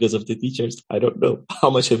it was because of the teachers? I don't know. How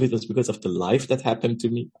much of it was because of the life that happened to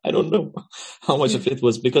me? I don't know. How much of it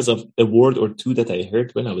was because of a word or two that I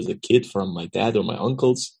heard when I was a kid from my dad or my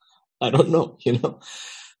uncles? I don't know.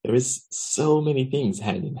 There is so many things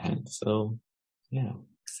hand in hand. So, yeah.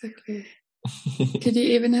 Exactly. Could you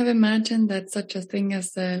even have imagined that such a thing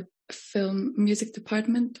as a film music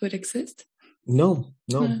department would exist? No,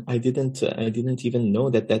 I didn't even know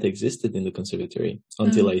that existed in the conservatory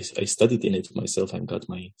until I studied in it myself and got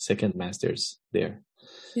my second master's there.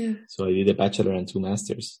 Yeah. So I did a bachelor and 2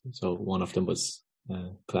 masters. So one of them was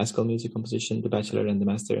classical music composition, the bachelor and the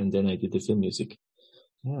master, and then I did the film music.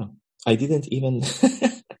 Yeah. I didn't even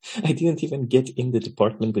get in the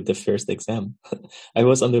department with the first exam. I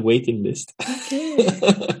was on the waiting list. Okay.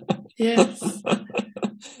 Yes.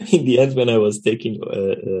 In the end, when I was taking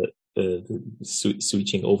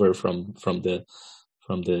switching over from the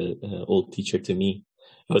old teacher to me,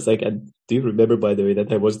 I was like, do you remember, by the way,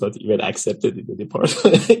 that I was not even accepted in the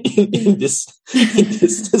department in this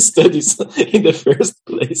studies in the first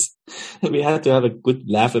place? We had to have a good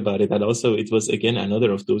laugh about it. And also it was, again,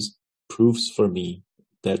 another of those proofs for me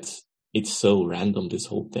that it's so random, this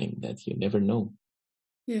whole thing, that you never know.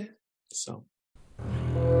 Yeah. So.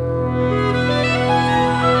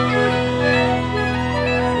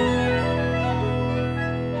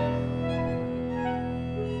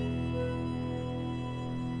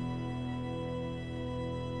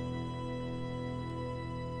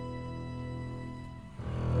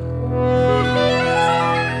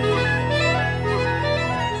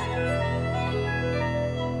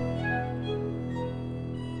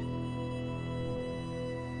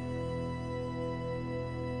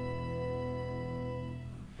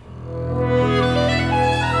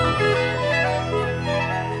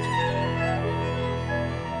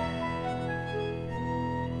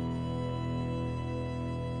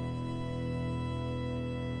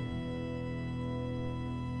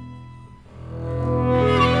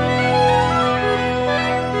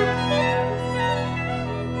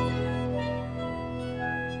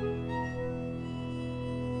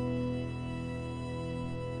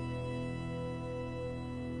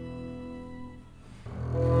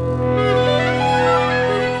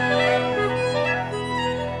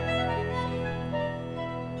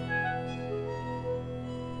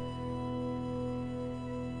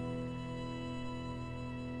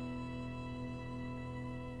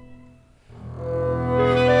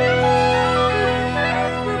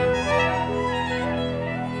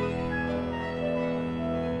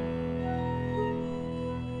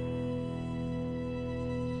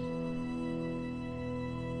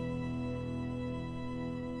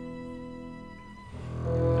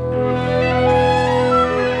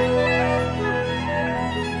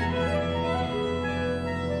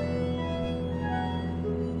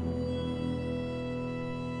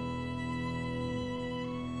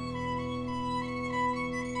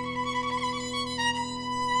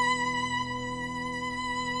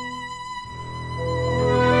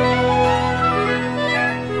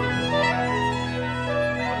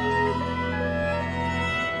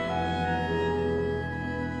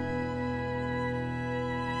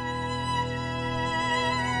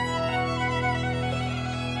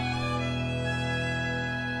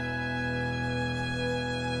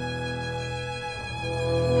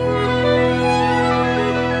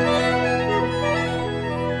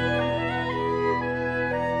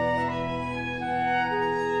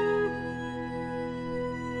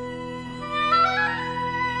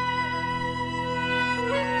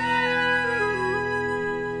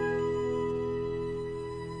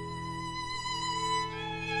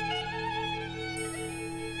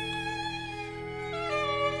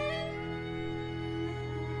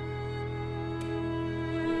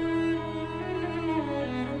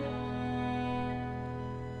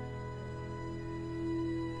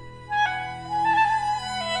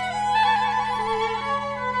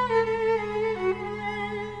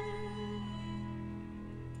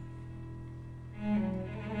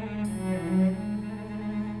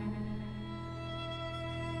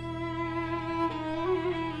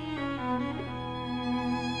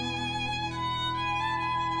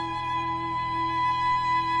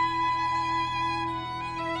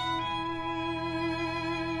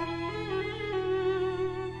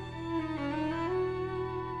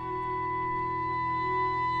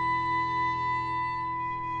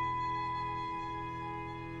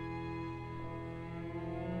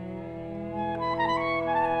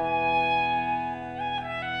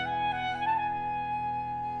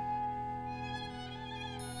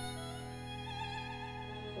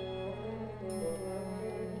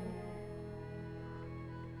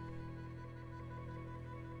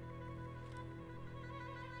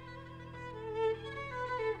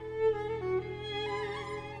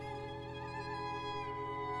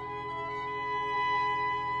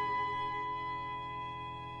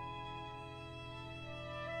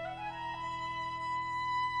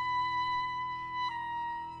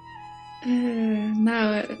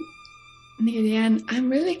 Now, near the end, I'm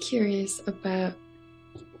really curious about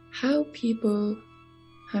how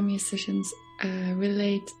musicians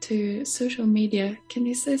relate to social media. Can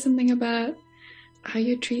you say something about how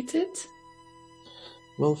you treat it?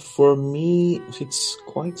 Well, for me, it's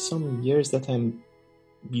quite some years that I'm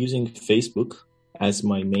using Facebook as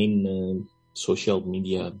my main social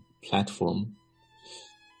media platform.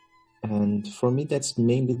 And for me, that's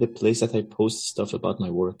mainly the place that I post stuff about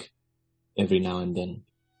my work every now and then.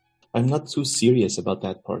 I'm not too serious about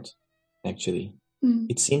that part, actually.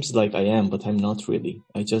 It seems like I am, but I'm not really.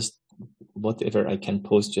 I just, whatever I can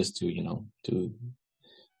post just to, to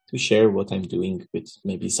share what I'm doing with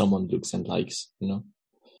maybe someone looks and likes,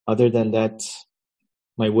 Other than that,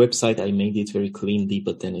 my website, I made it very cleanly,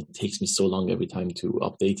 but then it takes me so long every time to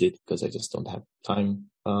update it because I just don't have time.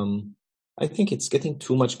 I think it's getting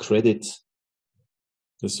too much credit,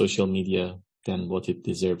 the social media, than what it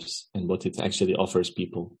deserves and what it actually offers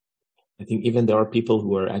people. I think even there are people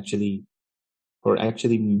who are actually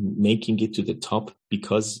making it to the top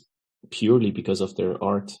purely because of their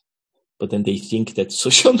art, but then they think that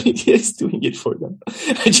social media is doing it for them,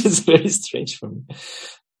 which is very strange for me.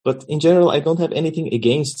 But in general, I don't have anything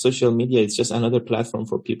against social media. It's just another platform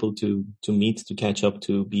for people to meet, to catch up,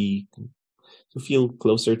 to feel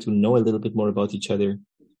closer, to know a little bit more about each other.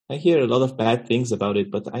 I hear a lot of bad things about it,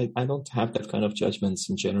 but I don't have that kind of judgments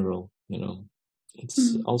in general,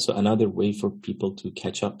 It's also another way for people to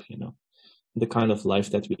catch up, The kind of life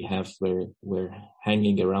that we have where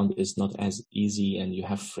hanging around is not as easy and you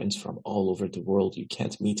have friends from all over the world. You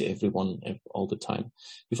can't meet everyone all the time.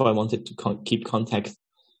 If I wanted to keep constant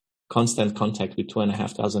contact with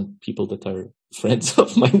 2,500 people that are friends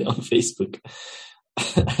of mine on Facebook,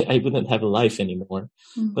 I wouldn't have a life anymore.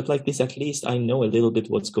 But like this, at least I know a little bit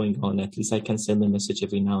what's going on. At least I can send a message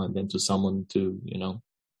every now and then to someone to,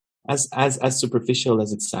 as superficial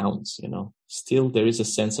as it sounds, still there is a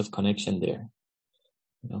sense of connection there.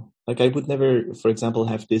 Like I would never, for example,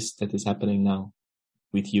 have this that is happening now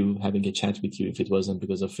with you, having a chat with you, if it wasn't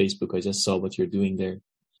because of Facebook. I just saw what you're doing there.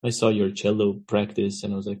 I saw your cello practice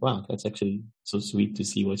and I was like, wow, that's actually so sweet to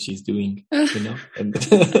see what she's doing, and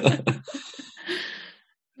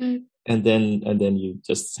and then you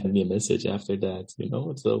just send me a message after that,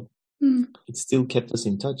 so it still kept us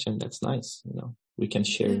in touch, and that's nice. We can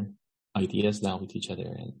share ideas now with each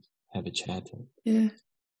other and have a chat. Yeah.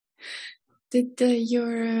 Did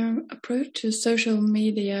your approach to social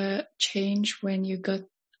media change when you got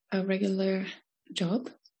a regular job?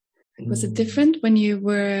 Was it different when you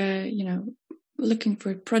were, looking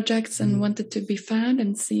for projects and wanted to be found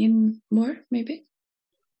and seen more, maybe?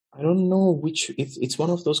 I don't know it's one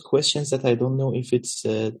of those questions that I don't know if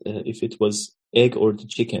it was egg or the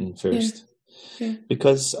chicken first. Yeah.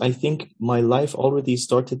 Because I think my life already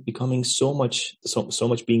started becoming so much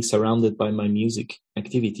being surrounded by my music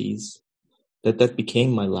activities that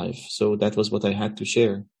became my life. So that was what I had to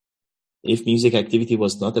share. If music activity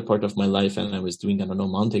was not a part of my life and I was doing, I don't know,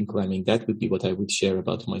 mountain climbing, that would be what I would share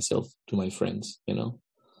about myself to my friends,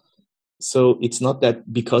 So it's not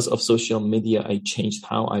that because of social media, I changed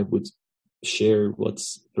how I would share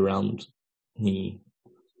what's around me.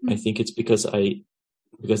 I think it's because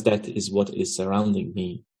that is what is surrounding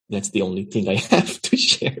me. That's the only thing I have to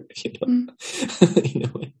share, in a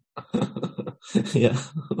way. Yeah.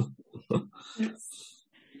 Yes.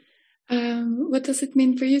 What does it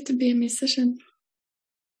mean for you to be a musician?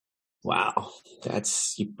 Wow,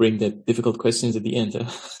 you bring the difficult questions at the end.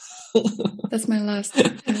 That's my last.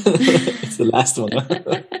 It's the last one.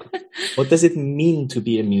 What does it mean to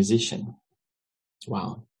be a musician?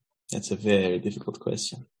 Wow, that's a very difficult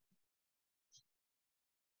question.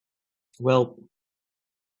 Well,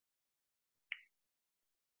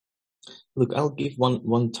 look, I'll give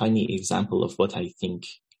one tiny example of what I think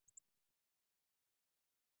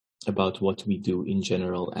about what we do in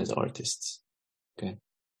general as artists. Okay.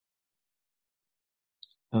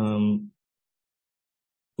 When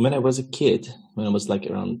I was a kid, when I was like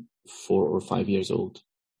around 4 or 5 years old,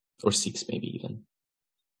 or 6 maybe even,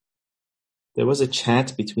 there was a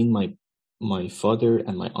chat between my father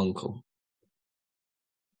and my uncle.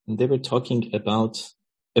 And they were talking about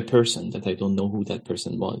a person that I don't know who that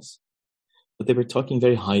person was, but they were talking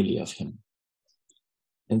very highly of him.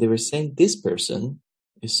 And they were saying this person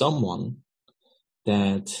is someone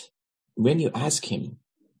that when you ask him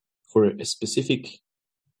for a specific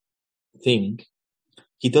thing,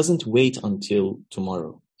 he doesn't wait until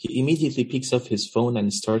tomorrow. He immediately picks up his phone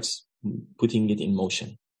and starts putting it in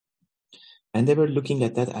motion. And they were looking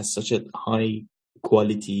at that as such a high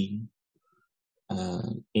quality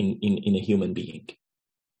in a human being.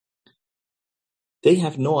 They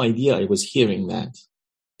have no idea I was hearing that.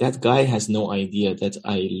 That guy has no idea that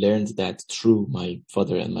I learned that through my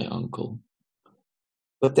father and my uncle.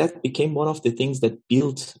 But that became one of the things that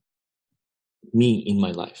built me in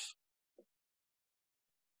my life.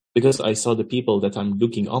 Because I saw the people that I'm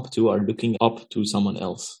looking up to are looking up to someone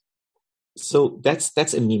else. So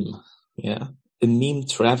that's a meme. Yeah. The meme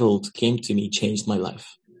traveled, came to me, changed my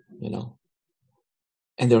life,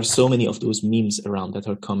 And there are so many of those memes around that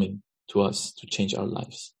are coming to us to change our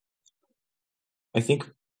lives. I think,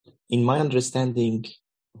 in my understanding,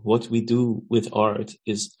 what we do with art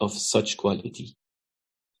is of such quality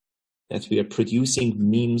that we are producing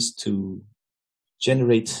memes to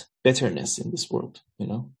generate betterness in this world,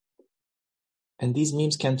 And these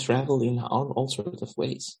memes can travel in all sorts of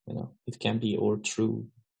ways, It can be or through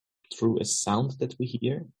a sound that we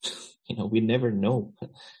hear. We never know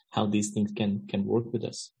how these things can work with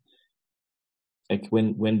us. Like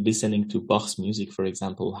when listening to Bach's music, for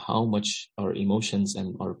example, how much our emotions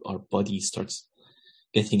and our body starts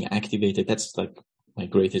getting activated. That's like my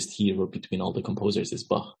greatest hero between all the composers is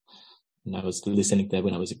Bach. And I was listening to that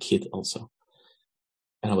when I was a kid also.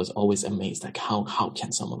 And I was always amazed, like how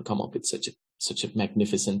can someone come up with such a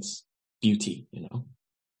magnificent beauty,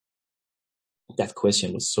 That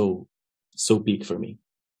question was so big for me.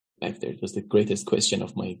 Like there was the greatest question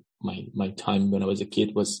of my time when I was a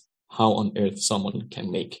kid was how on earth someone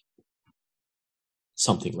can make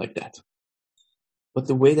something like that. But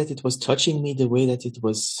the way that it was touching me, the way that it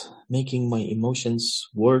was making my emotions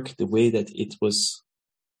work, the way that it was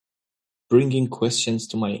bringing questions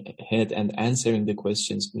to my head and answering the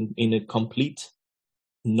questions in a complete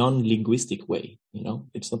non-linguistic way,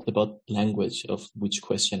 It's not about language of which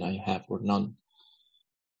question I have or none,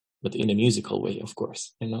 but in a musical way, of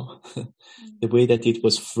course, The way that it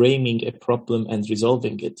was framing a problem and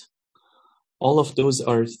resolving it. All of those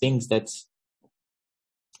are things that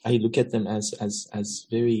I look at them as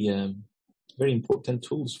very, very important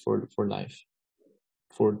tools for life,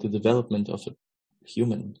 for the development of a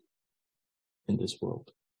human in this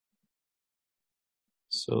world.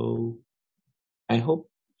 So I hope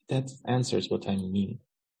that answers what I mean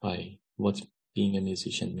by what being a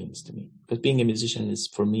musician means to me. Because being a musician is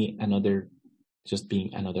for me just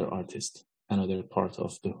being another artist, another part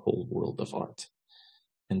of the whole world of art.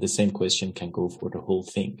 And the same question can go for the whole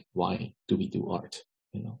thing. Why do we do art?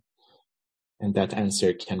 And that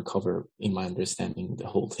answer can cover, in my understanding, the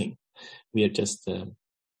whole thing. We are just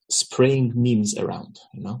spraying memes around,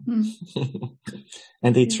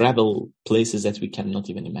 and they travel places that we cannot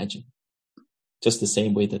even imagine. Just the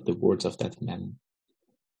same way that the words of that man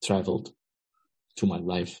traveled to my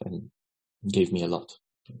life and gave me a lot.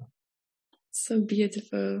 So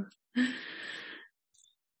beautiful.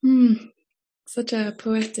 Such a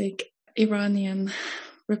poetic Iranian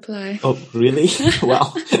reply. Oh, really?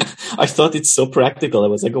 Wow. I thought it's so practical. I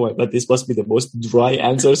was like, oh, but this must be the most dry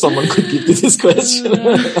answer someone could give to this question.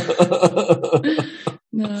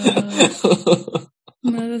 No,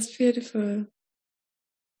 that's beautiful.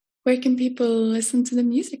 Where can people listen to the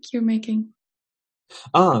music you're making?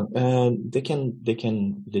 They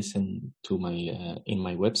can listen to my in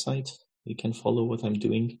my website. You can follow what I'm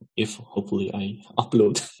doing if hopefully I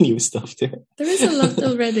upload new stuff there. There is a lot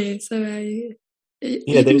already, so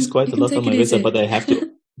there is quite a lot on my website, but I have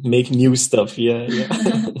to make new stuff. Yeah.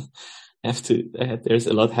 There's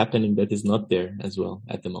a lot happening that is not there as well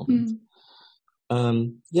at the moment.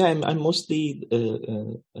 I'm mostly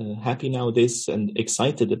happy nowadays and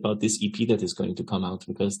excited about this EP that is going to come out,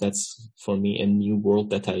 because that's for me a new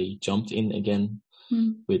world that I jumped in again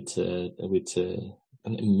with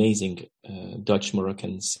an amazing Dutch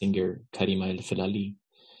Moroccan singer Karima El Felali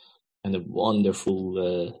and a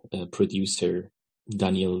wonderful producer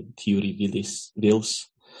Daniel Thury Wils,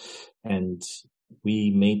 and we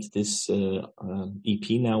made this EP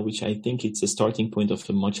now, which I think it's a starting point of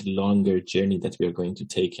a much longer journey that we are going to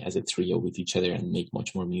take as a trio with each other and make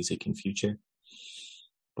much more music in future.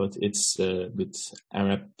 But it's with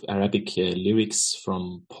Arabic lyrics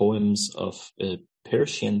from poems of a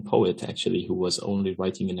Persian poet, actually, who was only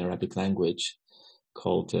writing in Arabic language,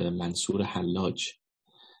 called Mansour Hallaj,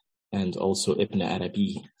 and also Ibn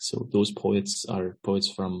Arabi. So those poets are poets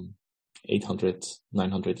from 800,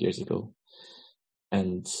 900 years ago.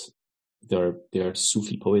 And they are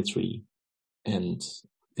Sufi poetry. And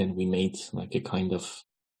then we made like a kind of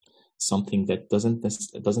something that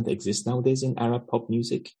doesn't exist nowadays in Arab pop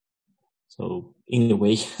music. So in a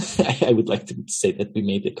way, I would like to say that we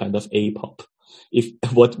made a kind of A-pop. If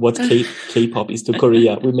what K-pop is to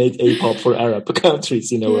Korea, we made A-pop for Arab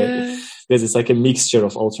countries in a way. Because it's like a mixture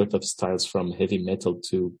of all sorts of styles, from heavy metal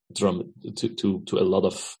to drum to a lot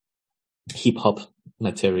of hip hop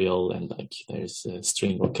material, and like there's a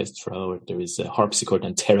string orchestra, or there is a harpsichord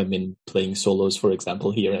and theremin playing solos, for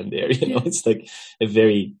example, here and there. It's like a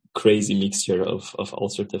very crazy mixture of all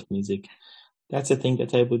sorts of music. That's a thing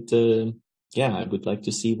that I would like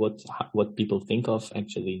to see what people think of.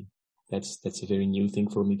 Actually, that's a very new thing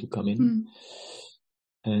for me to come in.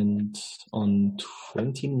 And on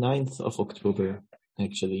 29th of October,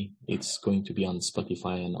 actually, it's going to be on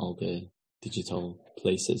Spotify and all the digital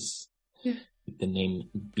places. With the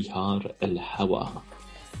name Bihar El Hawa.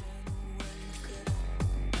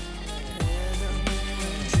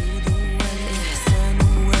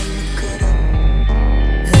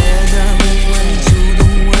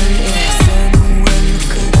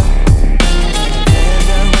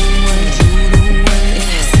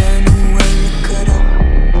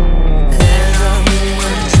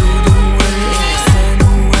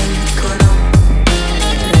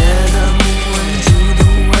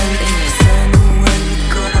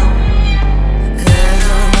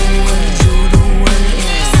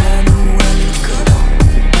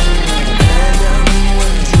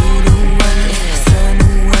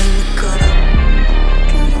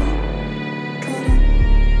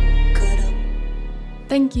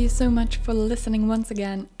 Thank you so much for listening once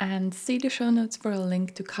again, and see the show notes for a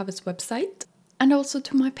link to Kaveh's website and also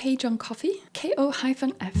to my page on Ko-fi,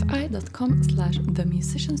 ko-fi.com/The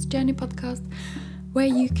Musician's Journey Podcast, where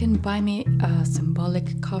you can buy me a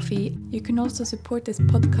symbolic coffee. You can also support this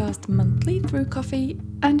podcast monthly through Ko-fi.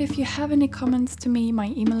 And if you have any comments to me,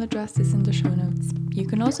 my email address is in the show notes. You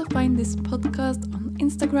can also find this podcast on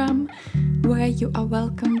Instagram, where you are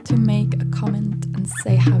welcome to make a comment and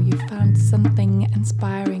say how you found something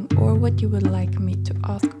inspiring or what you would like me to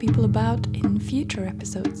ask people about in future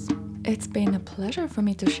episodes. It's been a pleasure for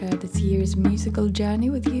me to share this year's musical journey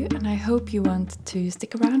with you, and I hope you want to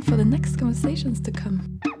stick around for the next conversations to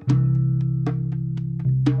come.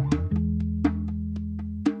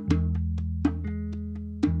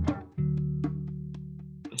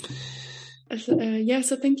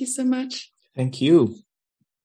 So thank you so much. Thank you.